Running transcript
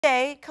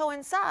Day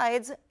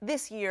coincides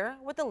this year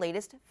with the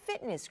latest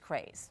fitness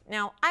craze.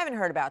 Now, I haven't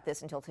heard about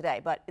this until today,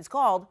 but it's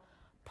called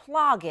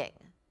plogging.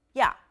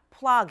 Yeah,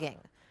 plogging.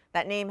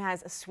 That name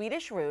has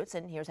Swedish roots,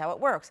 and here's how it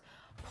works.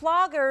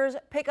 Ploggers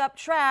pick up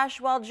trash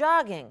while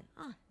jogging.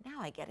 Now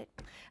I get it.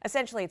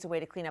 Essentially, it's a way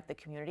to clean up the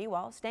community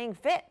while staying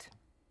fit.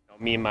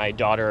 Me and my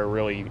daughter are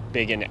really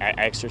big in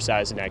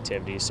exercise and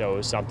activity, so it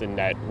was something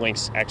that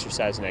links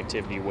exercise and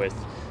activity with,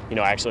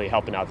 actually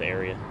helping out the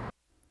area.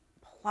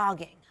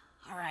 Plogging.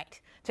 All right.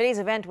 Today's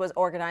event was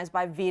organized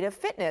by Vita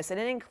Fitness, and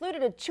it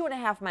included a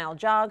 2.5-mile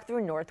jog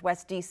through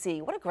Northwest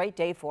D.C. What a great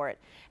day for it.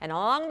 And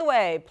along the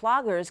way,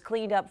 Ploggers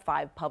cleaned up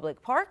 5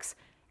 public parks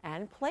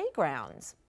and playgrounds.